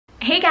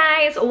Hey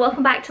guys,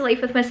 welcome back to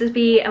Life with Mrs.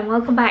 B and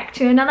welcome back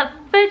to another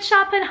food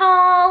shopping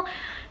haul.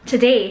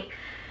 Today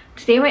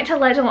I went to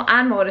Lidl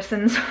and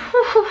Morrison's.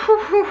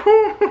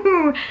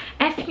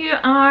 If you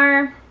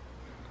are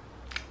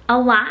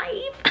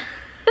alive,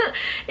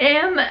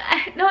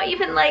 not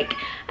even like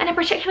in a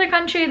particular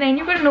country, then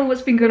you're going to know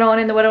what's been going on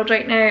in the world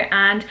right now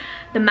and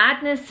the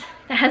madness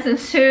that has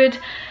ensued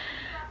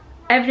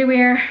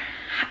everywhere.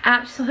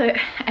 Absolute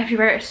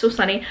everywhere. It's so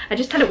sunny. I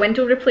just had a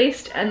window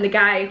replaced and the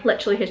guy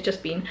literally has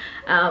just been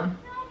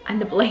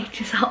and the blind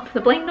is up. The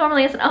blind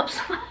normally isn't up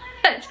so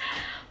much,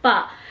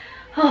 but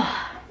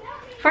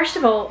first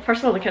of all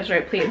the kids are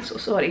out playing, so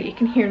sorry you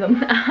can hear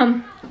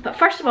them. But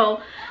first of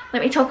all,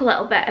 let me talk a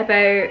little bit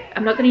about,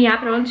 I'm not going to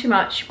yabber on too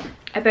much,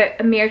 about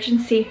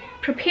emergency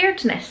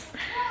preparedness.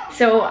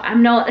 So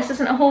this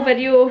isn't a whole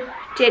video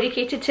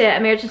dedicated to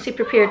emergency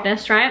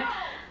preparedness, right?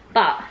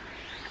 But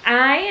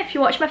if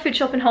you watch my food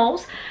shopping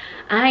hauls,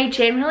 I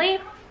generally,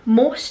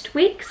 most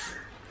weeks,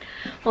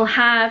 will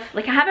have,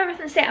 I have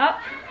everything set up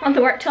on the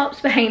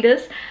worktops behind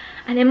us,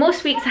 and then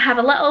most weeks I have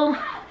a little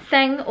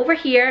thing over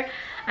here,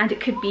 and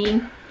it could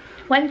be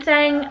one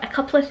thing, a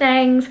couple of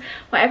things,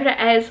 whatever it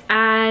is,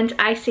 and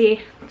I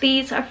say,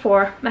 these are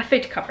for my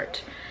food cupboard.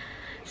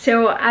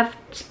 So I've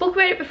spoke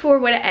about it before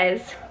what it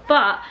is,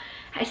 but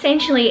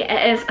essentially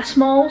it is a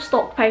small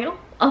stockpile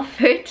of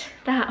food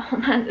that, oh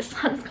man, the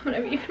sun's coming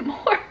out even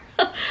more.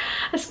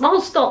 A small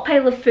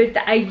stockpile of food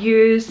that I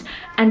use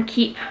and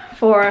keep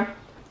for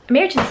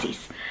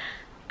emergencies.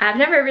 I've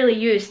never really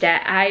used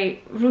it. I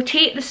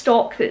rotate the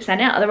stock that's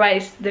in it,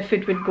 otherwise the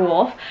food would go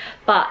off,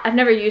 but I've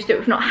never used it.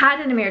 We've not had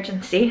an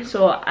emergency,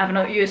 so I've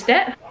not used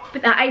it.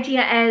 But the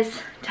idea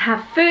is to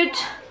have food,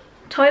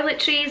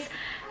 toiletries,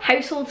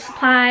 household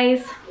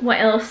supplies, what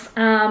else,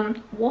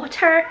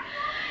 water,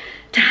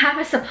 to have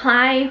a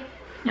supply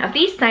of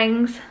these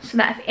things so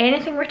that if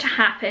anything were to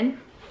happen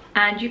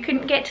and you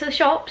couldn't get to the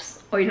shops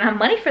or you don't have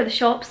money for the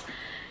shops,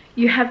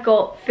 you have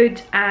got food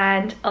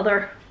and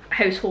other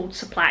household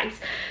supplies.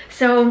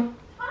 So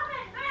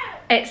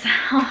it's,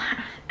 how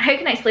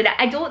can I explain it?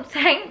 I don't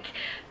think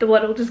the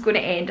world is going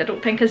to end. I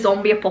don't think a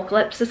zombie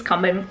apocalypse is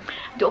coming.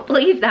 I don't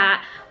believe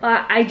that,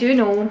 but I do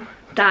know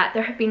that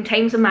there have been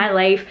times in my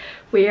life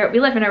where we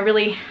live in a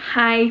really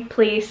high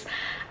place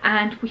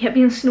and we have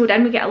been snowed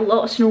in. We get a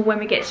lot of snow when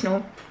we get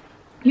snow.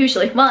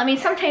 Usually, well, I mean,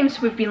 sometimes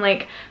we've been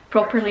like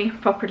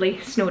properly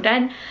snowed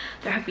in.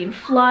 There have been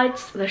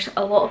floods. There's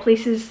a lot of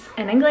places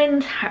in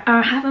England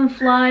are having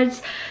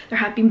floods. There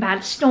have been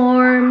bad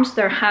storms.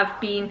 There have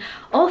been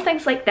all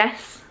things like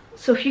this.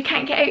 So if you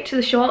can't get out to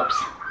the shops,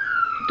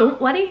 don't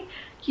worry.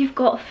 You've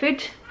got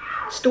food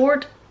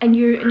stored and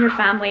you and your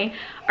family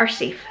are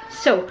safe.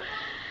 So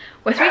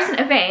with recent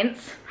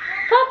events,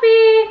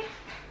 puppy,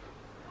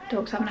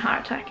 dog's having a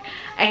heart attack.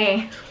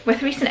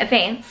 With recent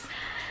events,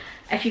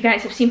 if you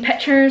guys have seen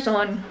pictures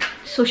on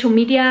social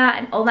media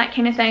and all that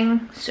kind of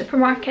thing,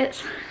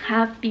 supermarkets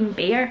have been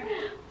bare,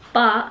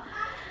 but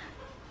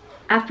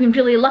I've been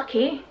really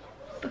lucky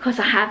because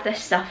I have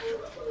this stuff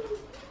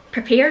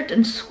prepared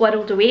and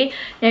squirreled away.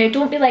 Now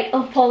don't be like,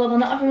 oh Paula, well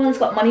not everyone's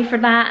got money for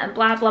that and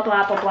blah blah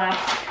blah blah blah.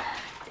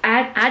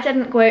 I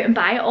didn't go out and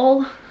buy it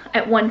all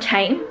at one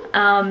time.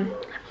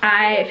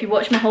 If you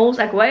watch my hauls,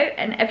 I go out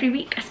and every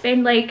week I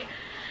spend like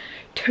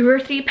 £2 or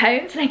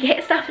 £3 and I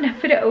get stuff and I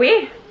put it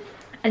away.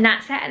 And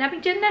that's it, and I've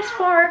been doing this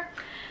for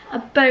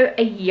about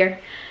a year.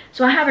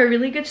 So I have a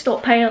really good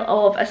stockpile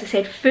of, as I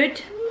said,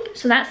 food.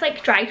 So that's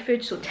like dried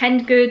food, so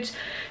tinned goods,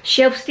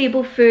 shelf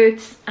stable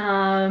foods,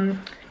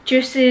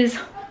 juices,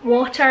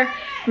 water.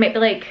 You might be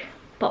like,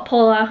 but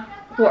Paula,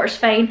 water's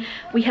fine.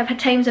 We have had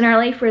times in our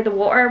life where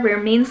where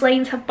mains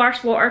lines have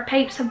burst, water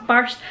pipes have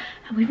burst,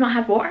 and we've not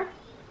had water.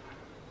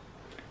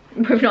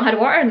 We've not had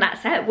water, and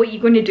that's it. What are you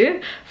going to do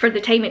for the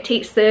time it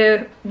takes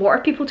the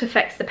water people to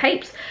fix the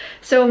pipes?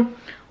 So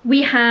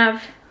we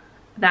have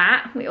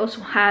that. We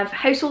also have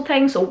household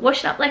things, so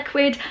washing up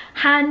liquid,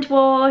 hand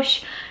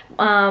wash,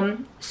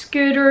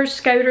 scooters,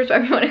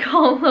 whatever you want to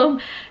call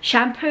them,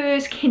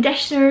 shampoos,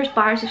 conditioners,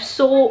 bars of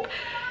soap,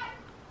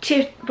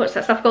 what's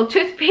that stuff called?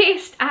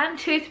 Toothpaste and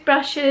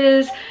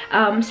toothbrushes,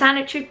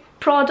 sanitary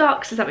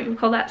products, is that what you would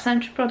call that?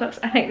 Sanitary products,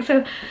 I think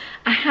so.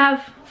 I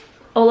have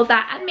all of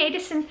that, and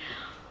medicine,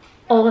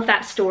 all of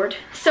that stored.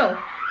 So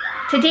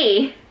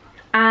today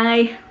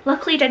I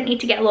luckily didn't need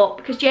to get a lot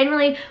because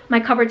generally my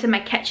cupboards in my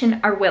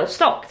kitchen are well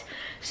stocked.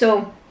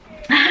 So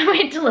I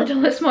went to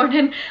Lidl this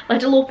morning.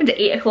 Lidl opened at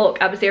 8 o'clock.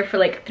 I was there for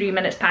like 3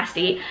 minutes past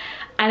 8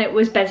 and it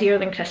was busier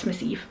than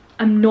Christmas Eve.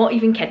 I'm not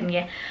even kidding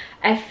you.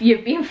 If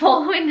you've been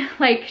following,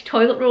 like,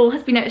 toilet roll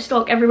has been out of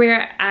stock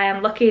everywhere. I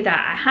am lucky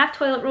that I have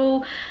toilet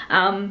roll.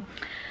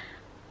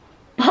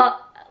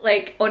 But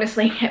like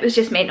honestly, it was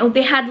just mental.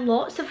 They had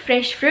lots of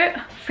fresh fruit,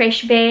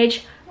 fresh veg,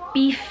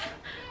 beef,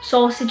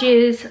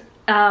 sausages,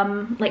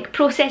 like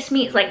processed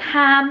meats like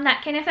ham,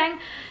 that kind of thing.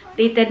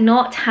 They did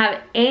not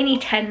have any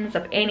tins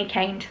of any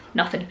kind,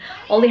 nothing.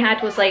 All they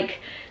had was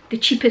like the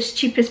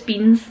cheapest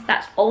beans.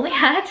 That's all they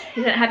had.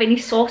 They didn't have any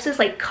sauces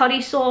like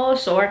curry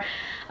sauce or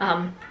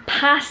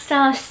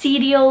pasta,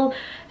 cereal,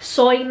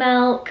 soy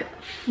milk,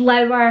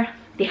 flour.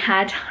 They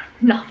had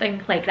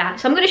nothing like that.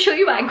 So I'm going to show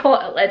you what I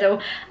got at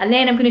Lidl, and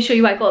then I'm going to show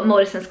you what I got at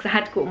Morrison's, because I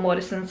had to go to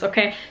Morrison's,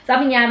 okay? So I've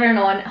been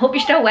yabbering on. Hope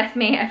you're still with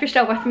me. If you're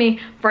still with me,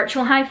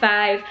 virtual high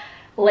five.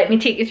 Let me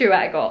take you through what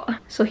I got.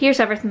 So here's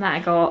everything that I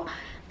got.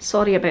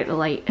 Sorry about the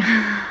light.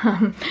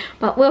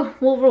 But we'll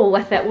roll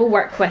with it, we'll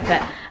work with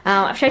it.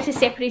 I've tried to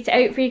separate it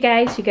out for you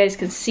guys so you guys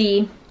can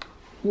see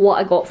what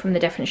I got from the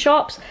different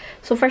shops.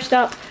 So first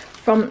up,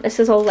 this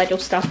is all Lidl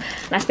stuff,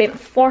 and I spent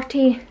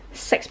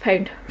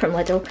 £46 from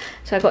Lidl.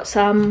 So I got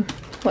some,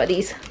 what are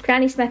these?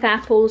 Granny Smith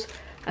apples,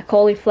 a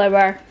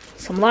cauliflower,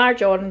 some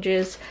large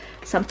oranges,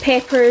 some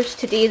peppers.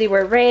 Today they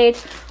were red,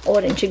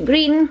 orange and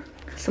green.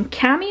 Some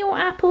cameo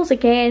apples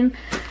again,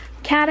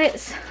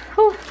 carrots.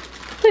 Oh,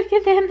 look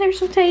at them, they're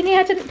so tiny.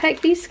 I didn't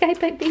pick these, Sky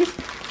picked these.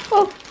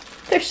 Oh,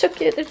 they're so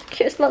cute. They're the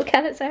cutest little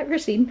carrots I've ever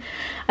seen.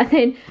 And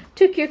then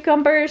 2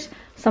 cucumbers,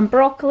 some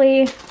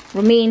broccoli,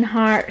 romaine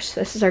hearts.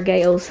 This is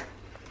Argyll's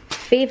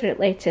favourite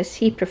lettuce.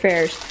 He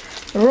prefers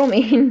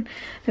romaine.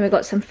 Then we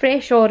got some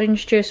fresh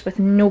orange juice with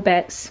no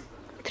bits.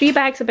 3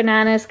 bags of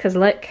bananas, because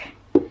look,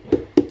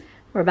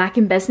 we're back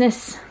in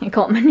business. I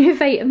got my new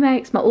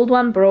Vitamix, my old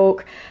one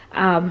broke,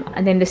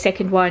 and then the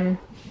second one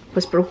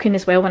was broken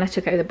as well when I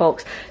took it out of the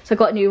box. So I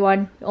got a new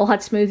one. All had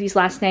smoothies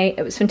last night.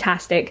 It was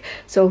fantastic.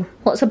 So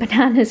lots of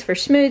bananas for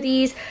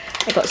smoothies.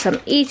 I got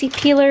some easy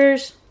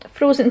peelers,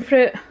 frozen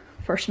fruit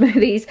for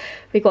smoothies.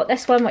 We got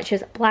this one, which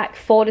is black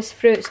forest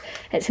fruits.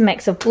 It's a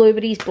mix of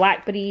blueberries,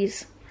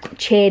 blackberries,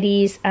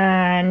 cherries,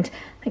 and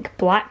I think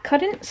black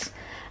currants.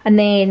 And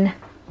then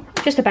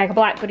just a bag of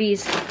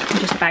blackberries and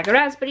just a bag of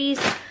raspberries.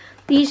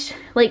 These,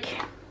 like,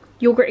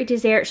 yogurty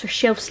desserts are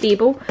shelf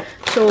stable,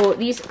 so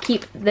these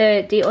keep,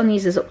 the date on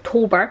these is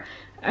October.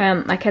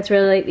 My kids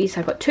really like these,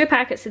 so I got 2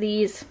 packets of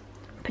these.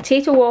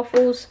 Potato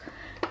waffles.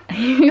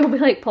 You'll be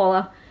like,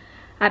 Paula,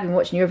 I've been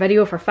watching your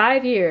video for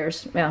 5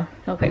 years. Well,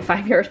 not quite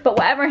 5 years, but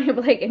whatever. You'll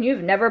be like, and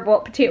you've never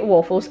bought potato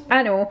waffles.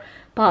 I know,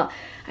 but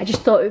I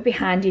just thought it would be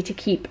handy to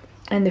keep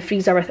in the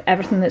freezer with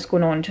everything that's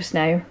going on just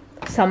now.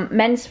 Some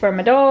mince for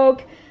my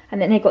dog,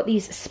 and then I got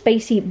these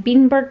spicy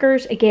bean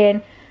burgers,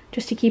 again,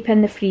 just to keep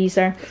in the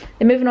freezer.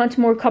 Then moving on to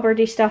more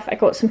cupboardy stuff, I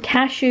got some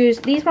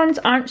cashews. These ones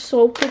aren't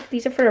salted,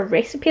 these are for a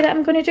recipe that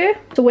I'm going to do.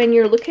 So when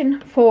you're looking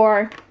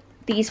for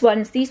these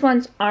ones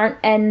aren't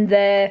in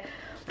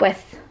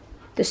with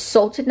the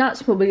salted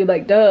nuts. We'll be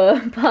like, duh,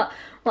 but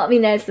what I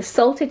mean is the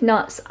salted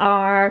nuts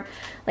are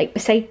like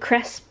beside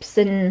crisps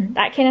and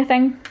that kind of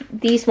thing.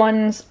 These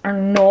ones are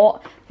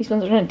not. These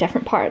ones are in a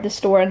different part of the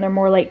store, and they're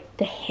more like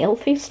the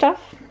healthy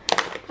stuff.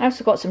 I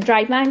also got some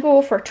dried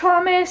mango for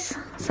Thomas,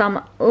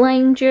 some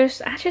lime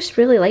juice. I just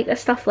really like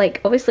this stuff.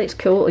 Like, obviously it's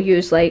cool to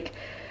use like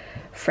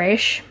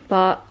fresh,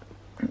 but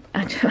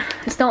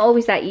it's not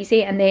always that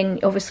easy. And then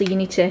obviously you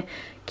need to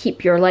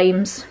keep your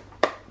limes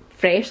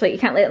fresh, like you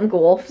can't let them go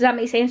off. Does that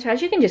make sense? As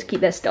you can just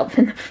keep this stuff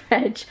in the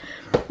fridge.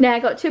 Now I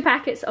got 2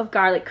 packets of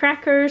garlic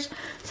crackers,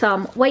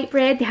 some white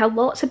bread. They had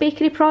lots of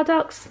bakery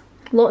products.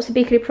 Lots of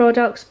bakery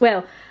products.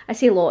 Well, I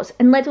say lots.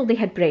 In Lidl they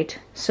had bread,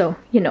 so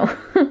you know.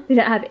 They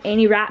didn't have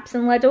any wraps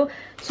in Lidl,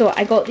 so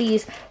I got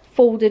these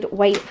folded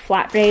white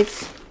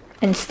flatbreads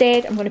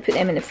instead. I'm going to put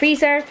them in the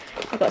freezer.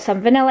 I got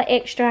some vanilla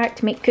extract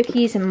to make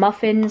cookies and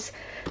muffins,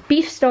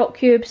 beef stock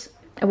cubes.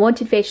 I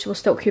wanted vegetable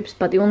stock cubes,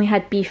 but they only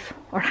had beef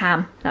or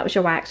ham. That was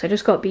your whack, so I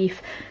just got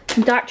beef.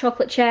 Some dark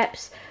chocolate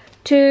chips,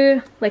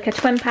 like a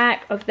twin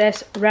pack of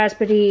this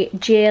raspberry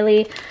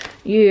jelly.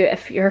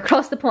 If you're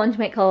across the pond, you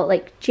might call it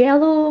like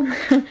jello,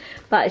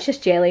 but it's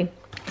just jelly.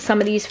 Some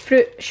of these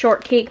fruit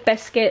shortcake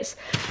biscuits.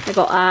 I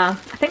got I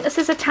think this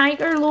is a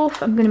tiger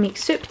loaf. I'm going to make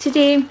soup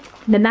today. And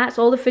then that's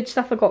all the food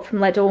stuff I got from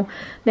Lidl.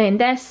 Then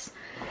this,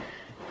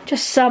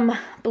 just some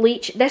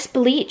bleach. This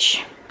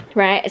bleach,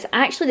 right, is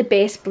actually the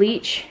best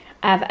bleach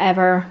I've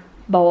ever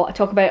bought. I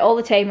talk about it all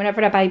the time.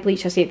 Whenever I buy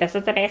bleach, I say this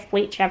is the best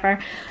bleach ever.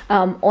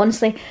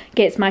 Honestly,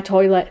 gets my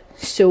toilet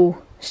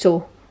so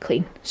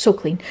clean, so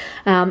clean.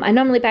 I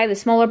normally buy the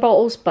smaller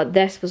bottles, but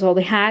this was all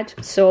they had,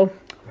 so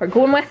we're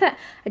going with it.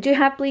 I do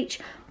have bleach,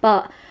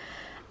 but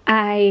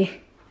I'm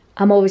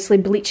obviously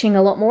bleaching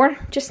a lot more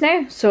just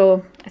now,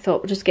 so I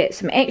thought we'll just get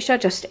some extra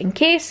just in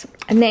case.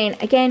 And then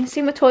again,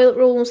 same with toilet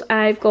rolls.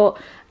 I've got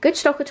a good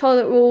stock of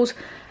toilet rolls.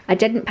 I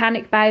didn't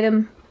panic buy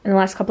them in the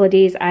last couple of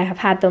days. I have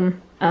had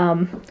them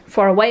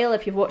for a while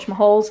if you've watched my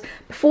hauls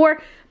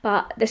before,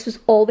 but this was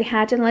all they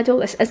had in Lidl.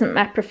 This isn't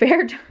my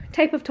preferred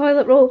type of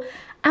toilet roll.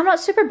 I'm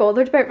not super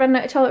bothered about running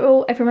out of toilet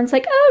roll. Everyone's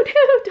like, oh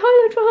no,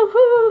 toilet roll,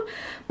 oh.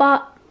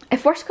 But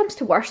if worst comes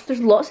to worst,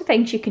 there's lots of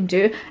things you can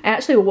do. I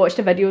actually watched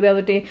a video the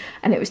other day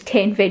and it was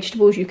 10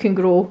 vegetables you can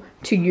grow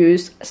to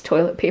use as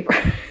toilet paper.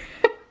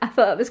 I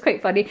thought that was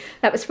quite funny.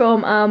 That was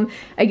from a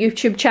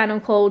YouTube channel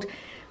called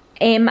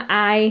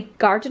MI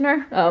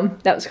Gardener.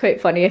 That was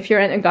quite funny. If you're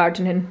into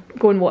gardening,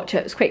 go and watch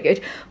it. It's quite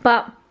good.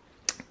 But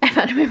if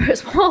I remember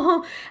as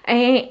well,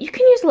 you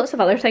can use lots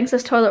of other things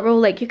as toilet roll.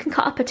 Like you can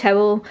cut up a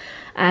towel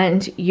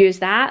and use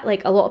that.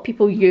 Like a lot of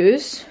people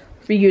use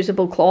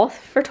reusable cloth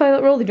for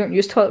toilet roll. They don't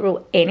use toilet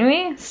roll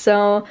anyway,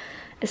 so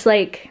it's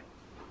like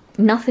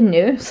nothing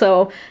new.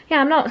 So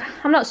yeah,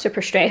 I'm not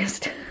super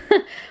stressed.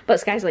 But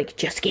Sky's like,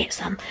 just get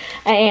some.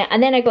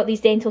 And then I got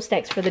these dental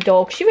sticks for the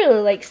dog. She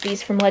really likes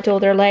these from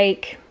Lidl. They're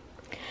like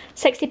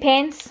 60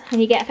 pence,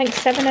 and you get, I think,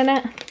 7 in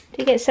it. Do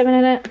you get 7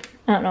 in it?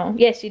 I don't know.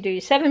 Yes, you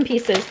do. 7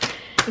 pieces.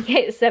 You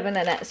get 7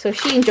 in it. So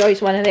she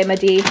enjoys one of them a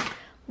day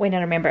when I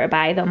remember to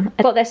buy them.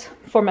 I got this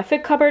for my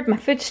food cupboard, my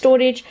food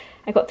storage.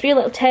 I got 3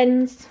 little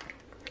tins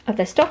of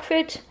this dog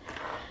food,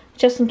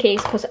 just in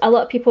case, because a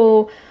lot of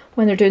people,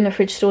 when they're doing their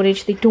food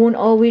storage, they don't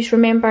always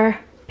remember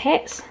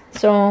pets.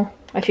 So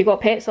if you've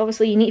got pets,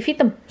 obviously you need to feed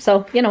them.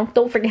 So, you know,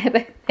 don't forget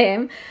about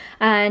them.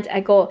 And I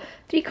got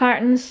 3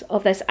 cartons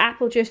of this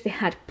apple juice. They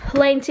had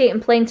plenty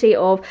and plenty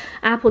of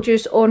apple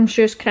juice, orange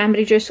juice,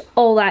 cranberry juice,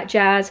 all that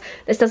jazz.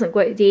 This doesn't go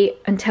out of date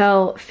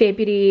until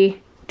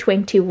February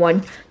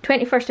 21.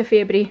 21st of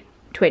February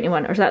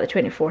 21, or is that the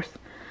 24th?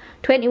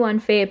 21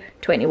 Feb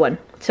 21.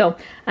 So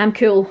I'm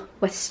cool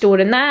with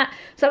storing that.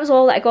 So that was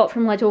all that I got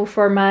from Lidl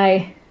for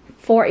my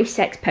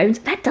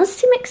 £46. That does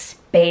seem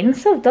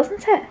expensive,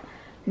 doesn't it?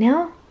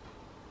 No?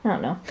 I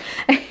don't know.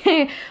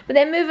 But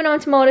then moving on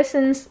to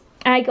Morrison's,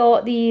 I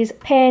got these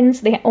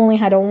pens. They only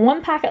had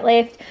 1 packet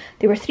left.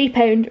 They were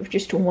 £3, or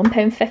just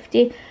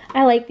 £1.50.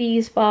 I like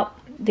these, but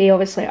they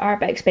obviously are a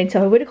bit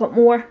expensive. I would have got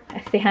more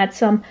if they had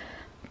some,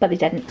 but they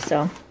didn't,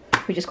 so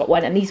we just got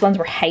one. And these ones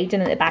were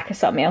hiding at the back of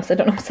something else. I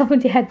don't know if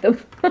somebody had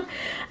them.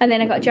 And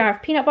then I got a jar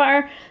of peanut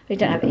butter. We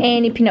didn't have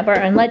any peanut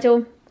butter in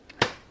Lidl.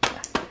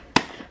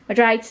 My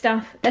dried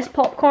stuff. This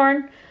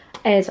popcorn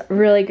is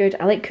really good.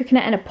 I like cooking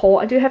it in a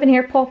pot. I do have an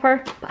air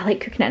popper, but I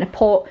like cooking it in a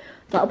pot.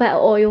 A little bit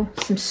of oil,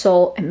 some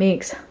salt. It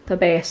makes the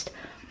best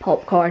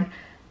popcorn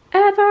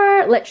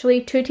ever.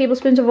 Literally 2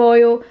 tablespoons of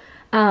oil,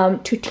 2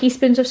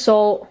 teaspoons of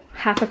salt,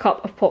 half a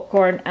cup of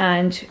popcorn,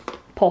 and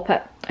pop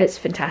it. It's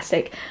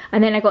fantastic.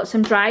 And then I got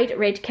some dried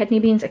red kidney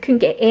beans. I couldn't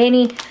get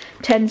any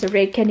tins of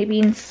red kidney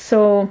beans,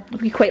 so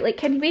we quite like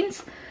kidney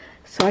beans.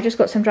 So I just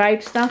got some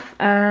dried stuff,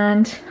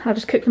 and I'll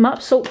just cook them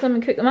up, soak them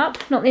and cook them up.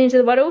 Not the end of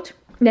the world.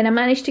 Then I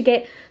managed to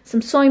get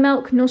some soy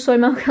milk. No soy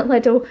milk at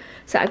Lidl.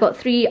 So I got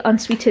 3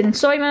 unsweetened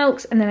soy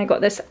milks, and then I got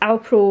this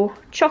Alpro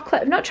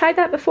chocolate. I've not tried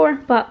that before,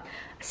 but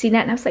I seen it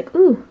and I was like,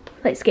 ooh,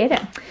 let's get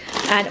it.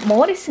 And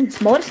Morrison's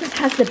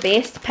has the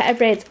best pita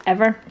breads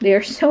ever.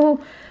 They're so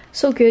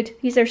good.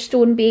 These are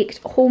stone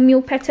baked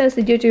wholemeal pitas.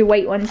 They do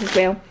white ones as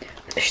well.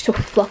 They're so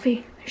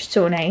fluffy. They're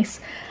so nice.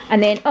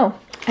 And then, oh,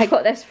 I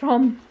got this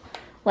from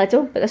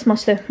Lidl, but this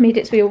must have made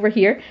its way over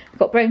here. I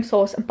got brown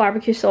sauce and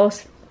barbecue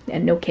sauce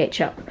and no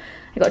ketchup.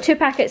 I got 2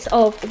 packets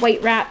of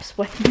white wraps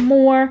with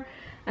more.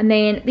 And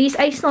then these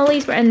ice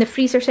lollies were in the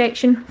freezer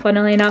section,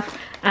 funnily enough,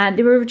 and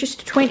they were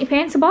just 20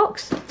 pence a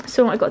box.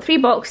 So I got 3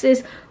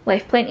 boxes,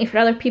 left plenty for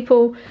other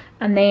people.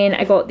 And then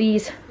I got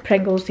these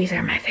Pringles. These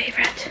are my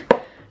favourite.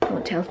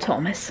 Don't tell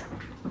Thomas.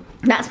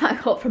 That's what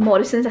I got from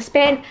Morrison's. I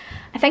spent,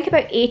 I think,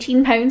 about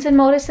 £18 in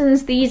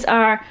Morrison's. These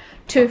are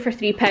 2 for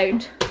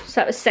 £3, so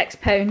that was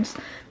 £6.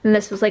 And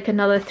this was like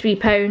another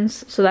 £3,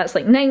 so that's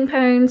like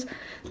 £9.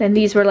 Then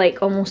these were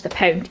like almost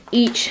 £1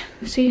 each,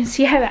 so you can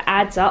see how it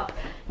adds up.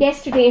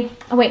 Yesterday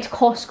I went to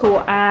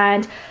Costco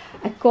and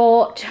I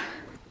got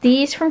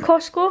these from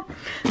Costco.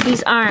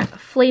 These are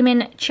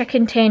flaming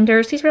chicken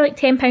tenders. These were like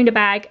 £10 a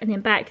bag, and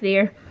then back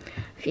there,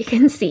 if you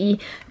can see,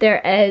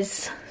 there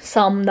is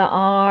some that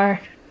are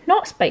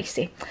not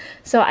spicy.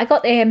 So I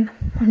got them.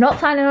 I'm not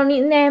planning on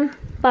eating them,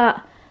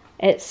 but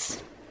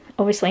it's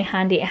obviously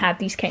handy to have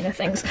these kind of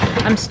things.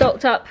 I'm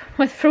stocked up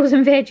with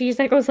frozen veggies.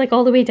 That goes like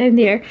all the way down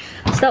there.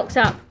 Stocked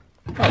up,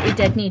 but we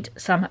did need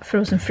some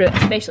frozen fruit,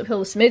 especially with all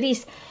the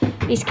smoothies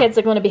these kids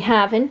are going to be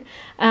having.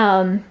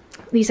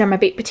 These are my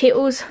baked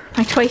potatoes,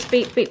 my twice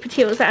baked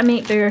potatoes that I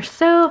make. They're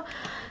so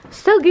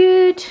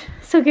good,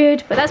 so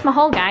good. But that's my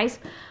haul, guys.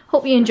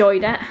 Hope you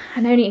enjoyed it.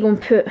 I now need to go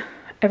and put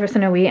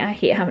everything away. I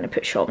hate having to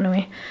put shopping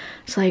away.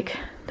 It's like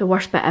the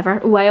worst bit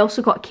ever. Oh, I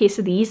also got a case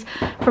of these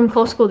from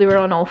Costco. They were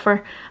on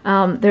offer.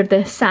 They're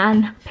the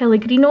San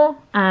Pellegrino,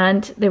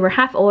 and they were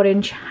half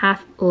orange,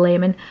 half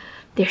lemon.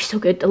 They're so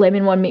good. The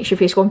lemon one makes your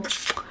face go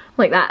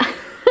like that.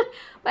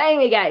 But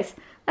anyway, guys,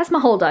 that's my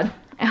haul done.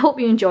 I hope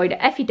you enjoyed it.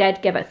 If you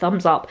did, give it a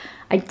thumbs up.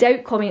 I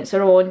doubt comments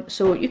are on,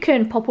 so you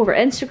can pop over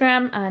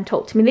Instagram and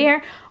talk to me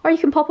there, or you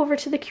can pop over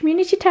to the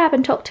community tab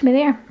and talk to me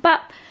there.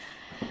 But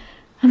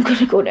I'm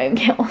gonna go now and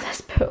get all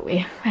this put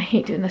away. I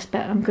hate doing this bit.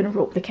 I'm gonna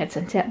rope the kids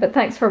into it. But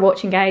thanks for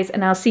watching, guys,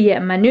 and I'll see you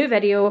in my new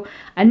video,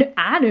 a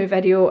new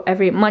video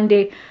every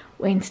Monday,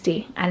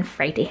 Wednesday and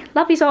Friday.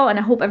 Love yous all, and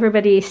I hope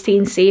everybody is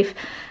staying safe,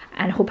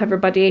 and I hope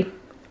everybody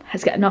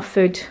has got enough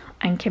food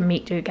and can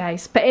make do,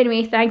 guys. But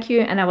anyway, thank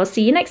you, and I will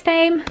see you next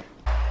time.